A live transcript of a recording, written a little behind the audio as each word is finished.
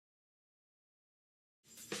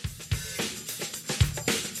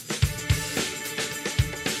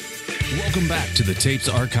Welcome back to the Tapes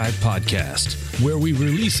Archive podcast, where we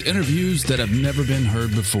release interviews that have never been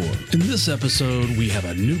heard before. In this episode, we have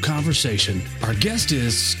a new conversation. Our guest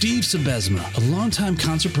is Steve Sybesma, a longtime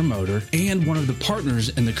concert promoter and one of the partners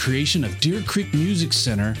in the creation of Deer Creek Music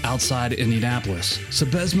Center outside Indianapolis.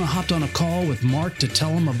 Sybesma hopped on a call with Mark to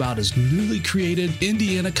tell him about his newly created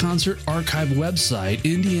Indiana Concert Archive website,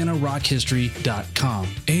 IndianaRockHistory.com,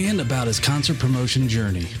 and about his concert promotion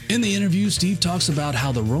journey. In the interview, Steve talks about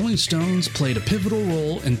how the Rolling Stones played a pivotal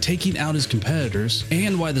role in taking out his competitors,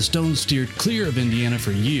 and why the Stones steered clear of Indiana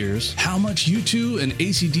for years, how much U2 and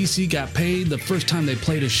AC/DC got paid the first time they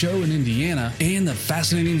played a show in Indiana, and the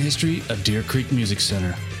fascinating history of Deer Creek Music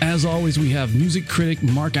Center. As always, we have music critic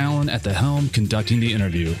Mark Allen at the helm conducting the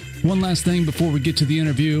interview. One last thing before we get to the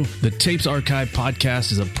interview, the Tapes Archive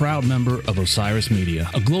podcast is a proud member of Osiris Media,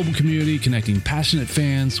 a global community connecting passionate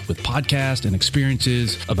fans with podcasts and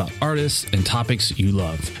experiences about artists and topics you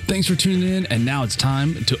love. Thanks for tuning in, and now it's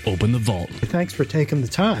time to open the vault. Thanks for taking the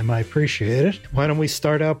time. I appreciate it. Why don't we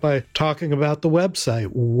start out by talking about the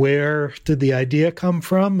website? Where did the idea come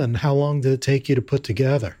from, and how long did it take you to put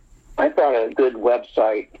together? I thought a good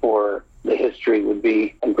website for the history would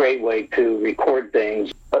be a great way to record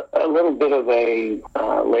things. A little bit of a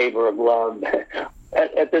labor of love.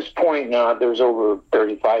 At this point now, there's over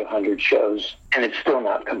 3,500 shows, and it's still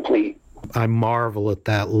not complete. I marvel at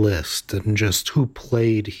that list and just who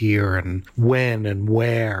played here and when and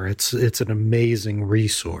where. It's an amazing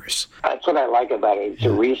resource. That's what I like about it. It's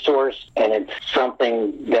a resource, and it's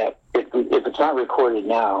something that if it's not recorded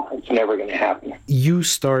now, it's never going to happen. You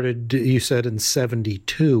started, you said, in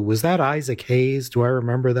 1972. Was that Isaac Hayes? Do I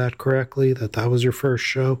remember that correctly, that was your first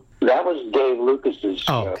show? That was Dave Lucas's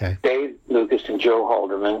show. Oh, okay. Dave Lucas and Joe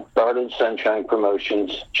Halderman started Sunshine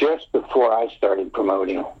Promotions just before I started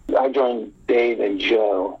promoting. I joined Dave and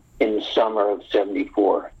Joe in the summer of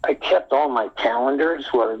 1974. I kept all my calendars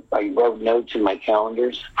where I wrote notes in my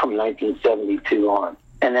calendars from 1972 on.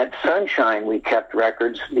 And at Sunshine, we kept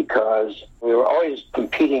records because we were always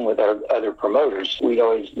competing with our other promoters. We'd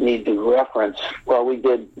always need to reference, well, we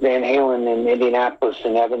did Van Halen in Indianapolis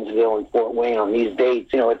and Evansville and Fort Wayne on these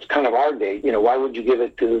dates. It's kind of our date. Why would you give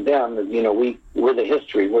it to them? We're the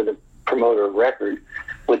history. We're the promoter of record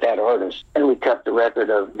with that artist. And we kept the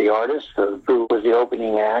record of the artist, of who was the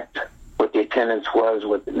opening act, what the attendance was,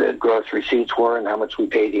 what the gross receipts were, and how much we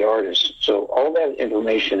paid the artist. So all that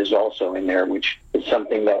information is also in there, which is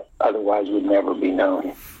something that otherwise would never be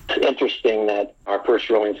known. It's interesting that our first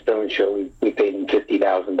Rolling Stone show, we paid them $50,000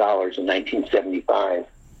 in 1975.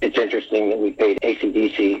 It's interesting that we paid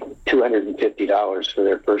AC/DC $250 for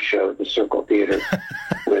their first show at the Circle Theater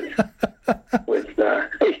with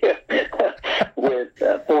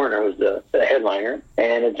Foreigner was the headliner.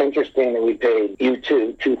 And it's interesting that we paid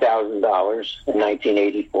U2 $2,000 in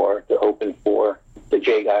 1984 to open for the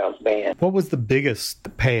Jay Giles Band. What was the biggest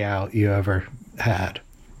payout you ever had?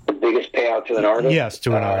 The biggest payout to an artist? Yes,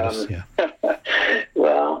 to an artist, yeah.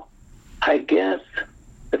 Well, I guess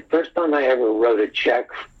the first time I ever wrote a check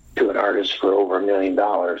to an artist for over $1 million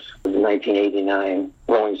was in 1989,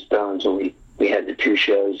 Rolling Stones, and we had the two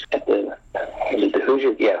shows at the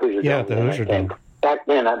Hoosier? Yeah, Hoosier Dome. The Hoosier Dome. Back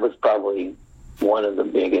then, that was probably one of the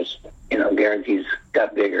biggest. Guarantees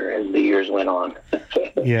got bigger as the years went on.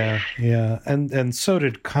 Yeah. And so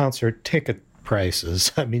did concert ticket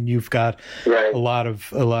prices. I mean, you've got a lot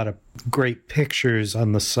of great pictures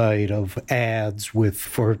on the site of ads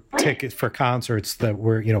for tickets for concerts that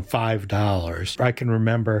were $5. I can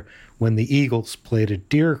remember when the Eagles played at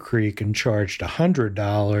Deer Creek and charged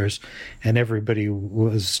 $100, and everybody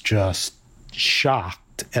was just shocked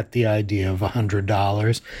at the idea of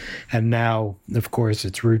 $100. And now, of course,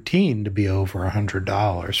 it's routine to be over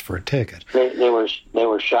 $100 for a ticket. They were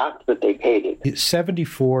shocked, but they paid it.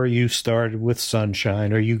 1974, you started with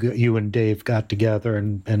Sunshine, or you and Dave got together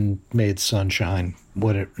and made Sunshine.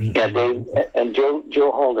 Dave and Joe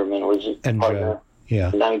Halderman was his partner. Joe,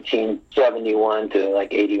 yeah. 1971 to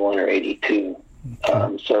like 81 or 82.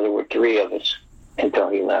 So there were three of us until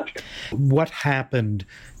he left. What happened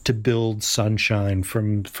to build Sunshine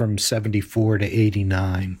from 74 to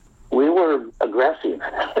 89? We were aggressive.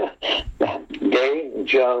 Dave,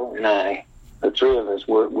 Joe, and I, the three of us,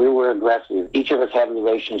 we were aggressive. Each of us had a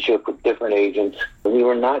relationship with different agents. We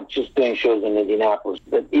were not just doing shows in Indianapolis,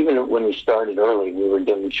 but even when we started early, we were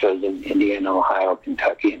doing shows in Indiana, Ohio,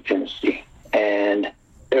 Kentucky, and Tennessee. And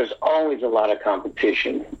there's always a lot of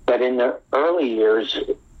competition. But in the early years,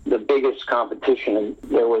 the biggest competition,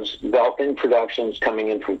 there was Belkin Productions coming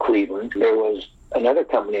in from Cleveland. There was another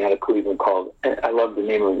company out of Cleveland called, I love the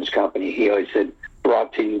name of his company, he always said,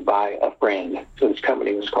 brought to you by a friend. So his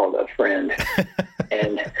company was called A Friend.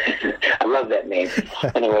 And I love that name.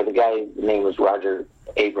 Anyway, the guy's name was Roger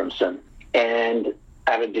Abramson. And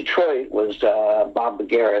out of Detroit was Bob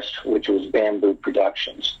Bagaris, which was Bamboo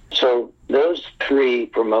Productions. So those three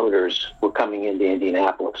promoters were coming into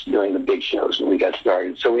Indianapolis doing the big shows when we got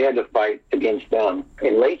started. So we had to fight against them.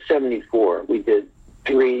 In late 74, we did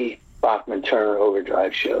 3 Bachman Turner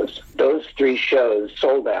Overdrive shows. Those 3 shows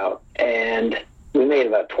sold out, and we made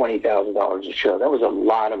about $20,000 a show. That was a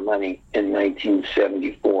lot of money in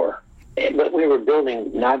 1974. But we were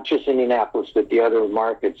building not just Indianapolis, but the other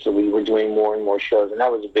markets, so we were doing more and more shows, and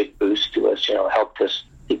that was a big boost to us, helped us,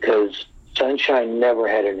 because Sunshine never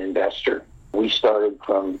had an investor. We started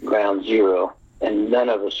from ground zero, and none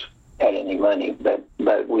of us had any money, but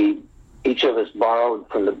each of us borrowed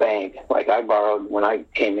from the bank. Like I borrowed when I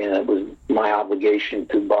came in, it was my obligation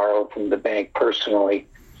to borrow from the bank personally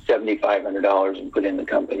 $7,500 and put in the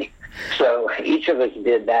company. So each of us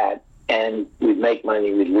did that. And we'd make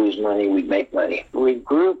money, we'd lose money, we'd make money. We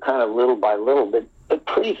grew kind of little by little, but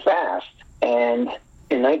pretty fast. And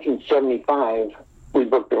in 1975, we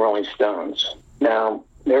booked the Rolling Stones. Now,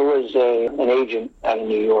 there was an agent out of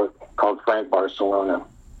New York called Frank Barcelona,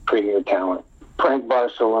 premier talent. Frank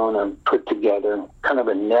Barcelona put together kind of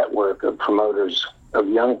a network of promoters, of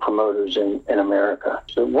young promoters in America.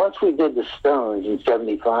 So once we did the Stones in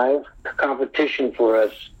 75, the competition for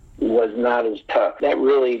us was not as tough. That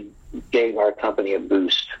really gave our company a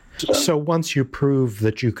boost. So once you proved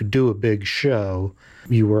that you could do a big show,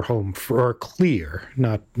 you were home or clear,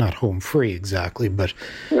 not home free exactly, but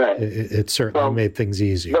right. it certainly made things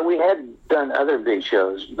easier. But we had done other big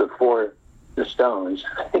shows before the Stones,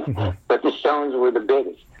 but the Stones were the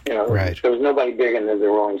biggest. Right. There was nobody bigger than the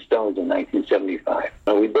Rolling Stones in 1975.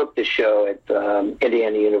 We booked the show at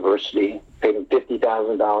Indiana University, paid them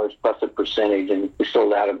 $50,000 plus a percentage, and we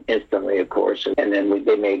sold out instantly, of course. And then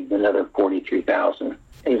they made another $43,000.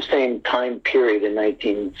 In the same time period in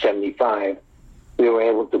 1975, we were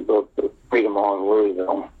able to book the Freedom Hall in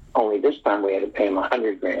Louisville. Only this time we had to pay them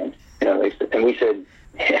 $100,000. And we said,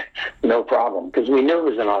 no problem, because we knew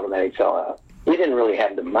it was an automatic sellout. We didn't really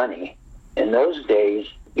have the money. In those days,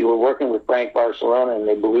 you were working with Frank Barcelona, and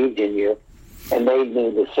they believed in you, and they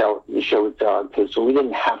knew the show would sell out too. So we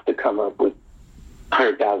didn't have to come up with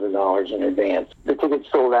 $100,000 in advance. The tickets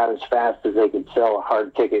sold out as fast as they could sell a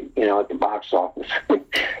hard ticket, at the box office. And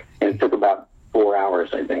it took about 4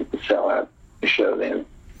 hours, I think, to sell out the show then.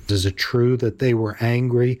 Is it true that they were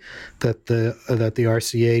angry that the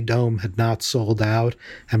RCA Dome had not sold out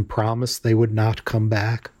and promised they would not come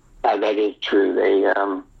back? That is true.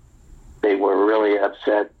 They were really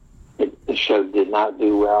upset. The show did not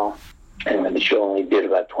do well, and the show only did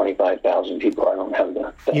about 25,000 people. I don't have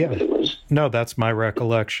the thing, but it was. No, that's my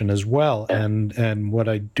recollection as well. Yeah. And what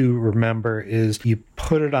I do remember is you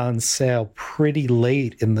put it on sale pretty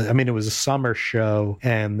late it was a summer show,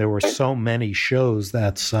 and there were so many shows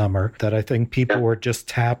that summer that I think people were just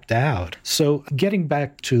tapped out. So getting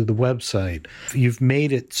back to the website, you've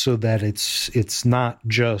made it so that it's not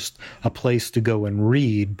just a place to go and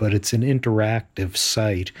read, but it's an interactive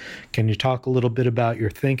site. Can you talk a little bit about your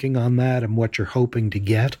thinking on that and what you're hoping to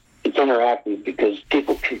get? It's interactive because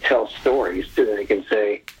people can tell stories too. They can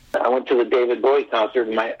say, I went to the David Bowie concert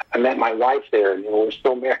and I met my wife there, and we're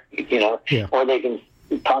still married, Yeah. Or they can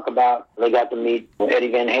talk about they got to meet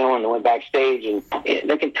Eddie Van Halen and went backstage, and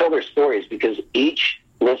they can tell their stories because each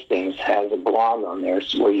listings has a blog on there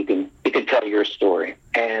where you can tell your story.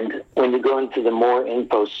 And when you go into the more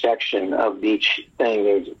info section of each thing,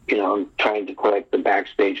 there's I'm trying to collect the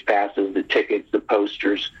backstage passes, the tickets, the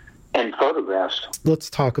posters, and photographs. Let's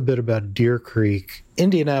talk a bit about Deer Creek.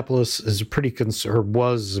 Indianapolis is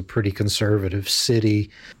was a pretty conservative city,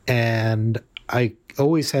 and I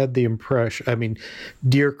always had the impression,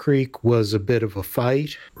 Deer Creek was a bit of a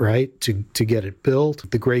fight, right, to get it built.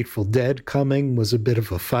 The Grateful Dead coming was a bit of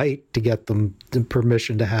a fight to get them the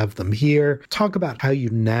permission to have them here. Talk about how you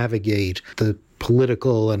navigate the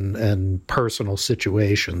political and personal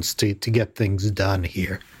situations to get things done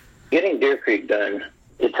here. Getting Deer Creek done,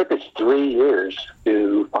 it took us 3 years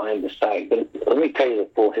to find the site, but let me tell you the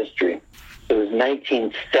full history. It was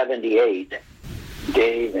 1978.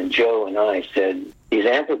 Dave and Joe and I said, these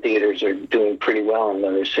amphitheaters are doing pretty well in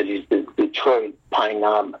other cities. Detroit, Pine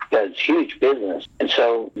Knob does huge business. And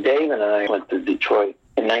so Dave and I went to Detroit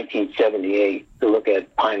in 1978 to look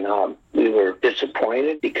at Pine Knob. We were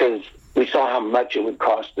disappointed because we saw how much it would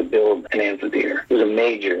cost to build an amphitheater. It was a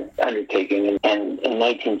major undertaking. And in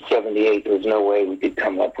 1978, there was no way we could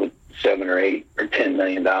come up with $7 or $8 or $10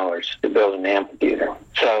 million to build an amphitheater.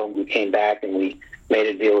 So we came back and we made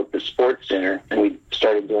a deal with the Sports Center, and we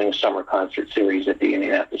started doing a summer concert series at the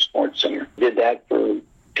Indianapolis Sports Center. Did that for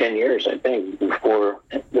 10 years, I think, before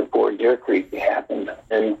Deer Creek happened.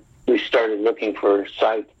 And we started looking for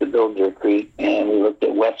sites to build Deer Creek, and we looked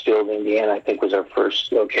at Westfield, Indiana, I think was our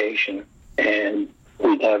first location. And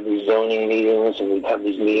we'd have these zoning meetings, and we'd have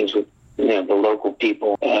these meetings with the local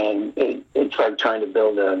people, and it's like trying to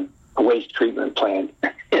build a waste treatment plant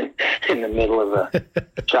in the middle of a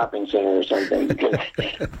shopping center or something, because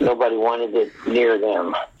nobody wanted it near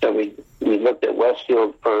them. So we looked at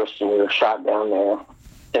Westfield first, and we were shot down there.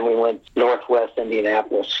 Then we went northwest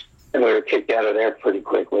Indianapolis, and we were kicked out of there pretty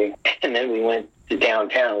quickly. And then we went to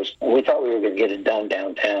downtown. We thought we were going to get it done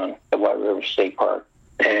downtown at White River State Park.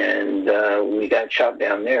 And we got shot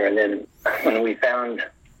down there. And then when we found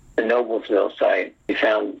the Noblesville site, we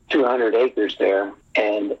found 200 acres there,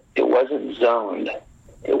 and it wasn't zoned.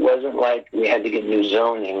 It wasn't like we had to get new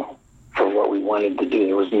zoning for what we wanted to do.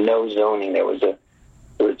 There was no zoning. It was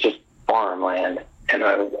just farmland. And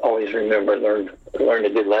I always remember learned a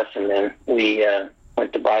good lesson then. We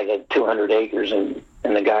went to buy the 200 acres, and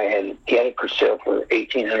the guy had it for sale for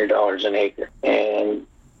 $1,800 an acre, and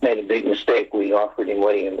made a big mistake. We offered him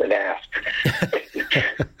what he would ask.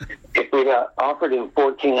 If we'd offered him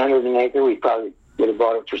 $1,400 an acre, we probably would have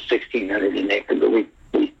bought it for $1,600 an acre. But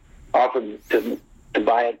we offered to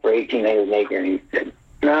buy it for $1,800 an acre, and he said,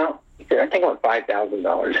 "No." He said, "I think I want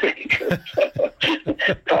 $5,000 an acre."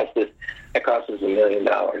 It cost us $1 million.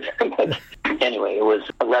 But anyway, it was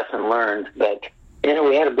a lesson learned that,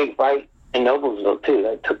 we had a big fight in Noblesville, too.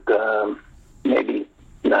 That took maybe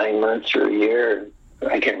 9 months or a year.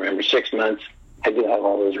 I can't remember, 6 months. I do have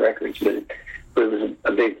all those records, but it was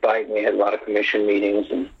a big fight, and we had a lot of commission meetings,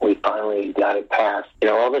 and we finally got it passed.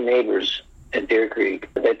 All the neighbors at Deer Creek,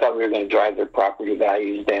 they thought we were going to drive their property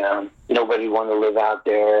values down. Nobody wanted to live out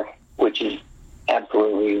there, which is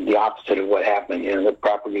absolutely the opposite of what happened. The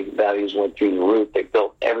property values went through the roof. They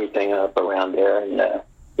built everything up around there, and it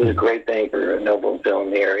was a great thing for Noblesville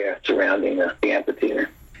and the area surrounding the amphitheater.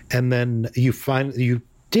 And then you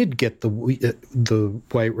did get the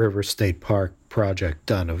White River State Park project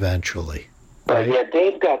done eventually. Right? Yeah,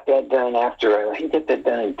 Dave got that done after. He got that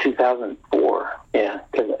done in 2004. Yeah,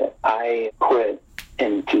 because I quit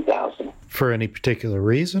in 2000. For any particular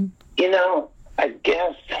reason? I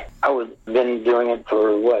guess I was been doing it for,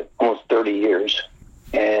 almost 30 years.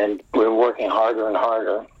 And we were working harder and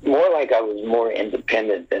harder. More like I was more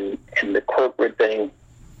independent, and the corporate thing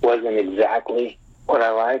wasn't exactly what I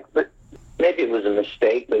liked. But maybe it was a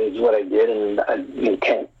mistake, but it's what I did, and I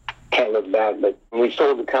can't look back. But when we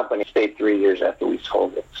sold the company, stayed 3 years after we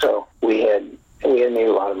sold it. So we had made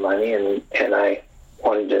a lot of money, and I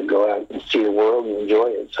wanted to go out and see the world and enjoy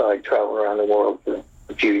it. So I traveled around the world for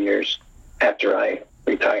a few years after I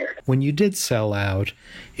retired. When you did sell out,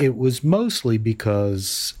 it was mostly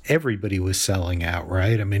because everybody was selling out,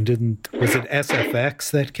 right? I mean, was it SFX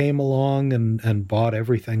that came along and bought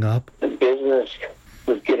everything up? The business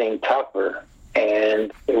was getting tougher,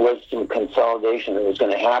 and there was some consolidation that was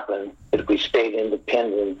going to happen. If we stayed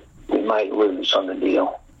independent, we might lose on the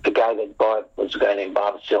deal. The guy that bought was a guy named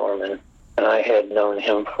Bob Sillerman, and I had known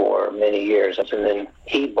him for many years. And then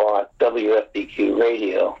he bought WFBQ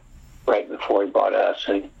Radio right before he bought us,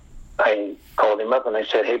 and I called him up and I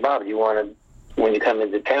said, "Hey, Bob, when you come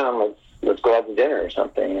into town, let's go out to dinner or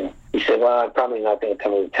something?" And he said, "Well, I'm probably not going to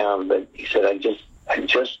come into town," but he said, I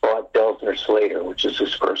just bought Delsner Slater, which is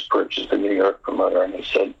his first purchase, the New York promoter," and he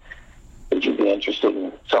said, "Would you be interested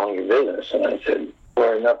in selling your business?" And I said,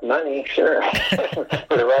 "For enough money, sure."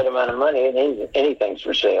 For the right amount of money, anything's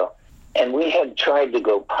for sale. And we had tried to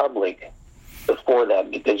go public before that,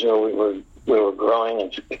 because we were growing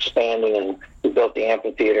and expanding, and we built the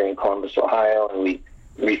amphitheater in Columbus, Ohio, and we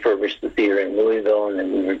refurbished the theater in Louisville, and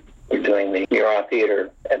then we were doing the Murat Theater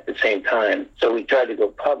at the same time. So we tried to go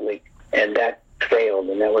public, and that failed,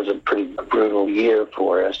 and that was a pretty brutal year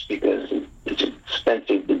for us because it's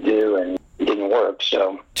expensive to do and it didn't work.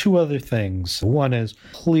 So two other things. One is,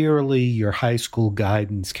 clearly your high school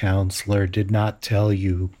guidance counselor did not tell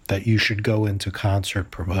you that you should go into concert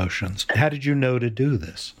promotions. How did you know to do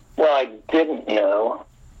this? Well, I didn't know,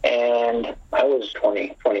 and I was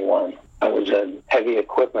 21. I was a heavy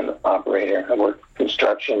equipment operator. I worked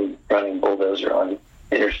construction, running bulldozer on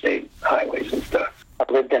interstate highways and stuff.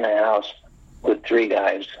 I lived in a house with 3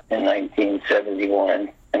 guys in 1971,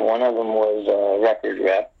 and one of them was a record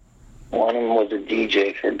rep. One of them was a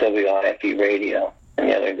DJ for WIFE radio, and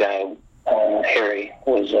the other guy, Harry,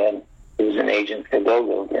 was an agent for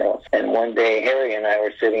Go-Go Girls. And one day, Harry and I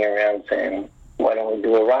were sitting around saying, "Why don't we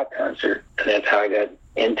do a rock concert?" And that's how I got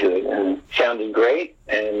into it, and sounded great,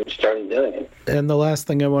 and started doing it. And the last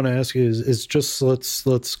thing I want to ask you is just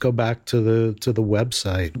let's go back to the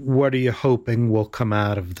website. What are you hoping will come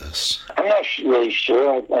out of this? I'm not really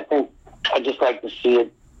sure. I think I'd just like to see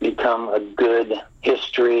it become a good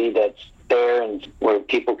history that's there and where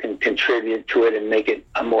people can contribute to it and make it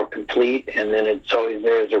more complete, and then it's always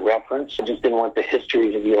there as a reference. I just didn't want the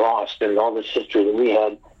history to be lost, and all this history that we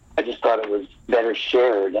had, I just thought it was better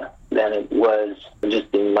shared than it was just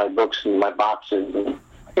in my books and my boxes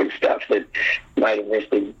and stuff that might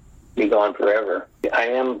eventually be gone forever. I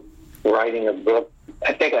am writing a book.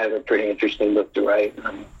 I think I have a pretty interesting book to write, and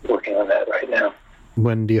I'm working on that right now.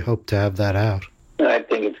 When do you hope to have that out? I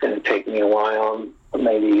think it's going to take me a while,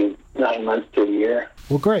 maybe 9 months to a year.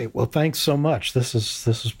 Well, great. Well, thanks so much. This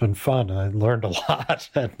has been fun. I learned a lot,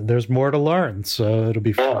 and there's more to learn. So it'll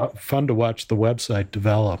be fun to watch the website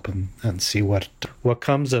develop and see what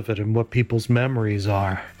comes of it and what people's memories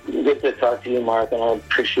are. Good to talk to you, Mark, and I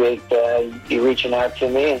appreciate you reaching out to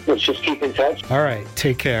me. Let's just keep in touch. All right.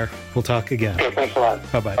 Take care. We'll talk again. Okay, thanks a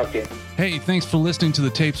lot. Bye-bye. Okay. Hey, thanks for listening to the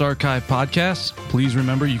Tapes Archive podcast. Please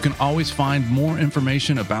remember you can always find more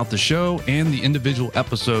information about the show and the individual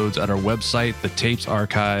episodes at our website,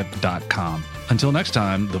 thetapesarchive.com. Until next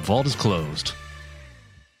time, the vault is closed.